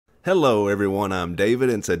Hello everyone, I'm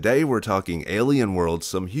David, and today we're talking Alien Worlds.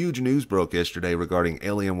 Some huge news broke yesterday regarding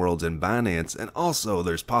Alien Worlds and Binance, and also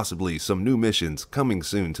there's possibly some new missions coming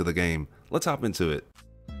soon to the game. Let's hop into it.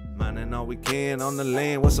 Mining all we can on the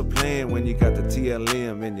land, what's the plan when you got the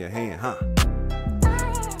TLM in your hand, huh?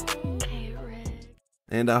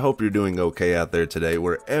 And I hope you're doing okay out there today,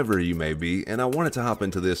 wherever you may be, and I wanted to hop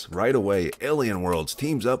into this right away. Alien Worlds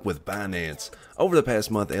teams up with Binance. Over the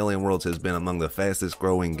past month, Alien Worlds has been among the fastest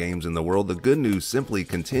growing games in the world. The good news simply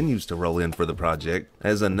continues to roll in for the project,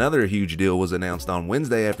 as another huge deal was announced on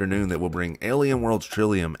Wednesday afternoon that will bring Alien Worlds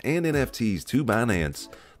Trillium and NFTs to Binance.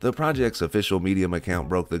 The project's official Medium account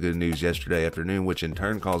broke the good news yesterday afternoon, which in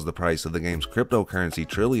turn caused the price of the game's cryptocurrency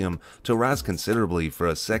Trillium to rise considerably for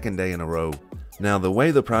a second day in a row. Now, the way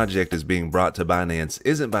the project is being brought to Binance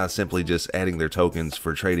isn't by simply just adding their tokens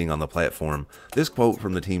for trading on the platform. This quote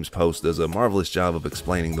from the team's post does a marvelous job of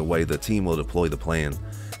explaining the way the team will deploy the plan.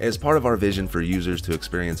 As part of our vision for users to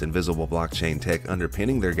experience invisible blockchain tech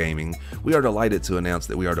underpinning their gaming, we are delighted to announce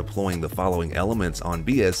that we are deploying the following elements on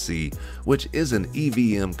BSC, which is an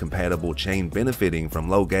EVM-compatible chain benefiting from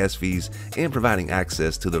low gas fees and providing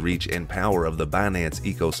access to the reach and power of the Binance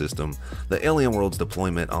ecosystem. The Alien Worlds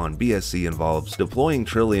deployment on BSC involves deploying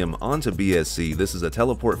Trillium onto BSC. This is a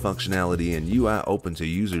teleport functionality and UI open to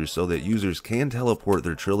users so that users can teleport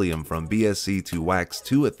their Trillium from BSC to Wax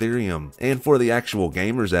to Ethereum. And for the actual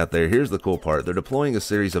gamers out there, here's the cool part. They're deploying a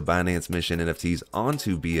series of Binance mission NFTs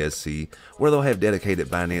onto BSC, where they'll have dedicated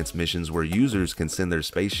Binance missions where users can send their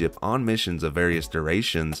spaceship on missions of various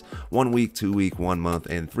durations, 1 week, 2 week, 1 month,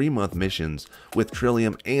 and 3 month missions, with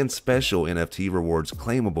Trillium and special NFT rewards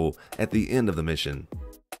claimable at the end of the mission.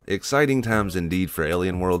 Exciting times indeed for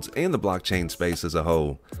Alien Worlds and the blockchain space as a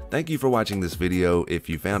whole. Thank you for watching this video. If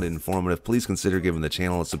you found it informative, please consider giving the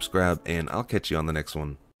channel a subscribe, and I'll catch you on the next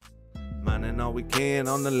one. Mining all we can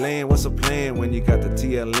on the land, what's the plan when you got the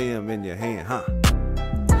TLM in your hand, huh?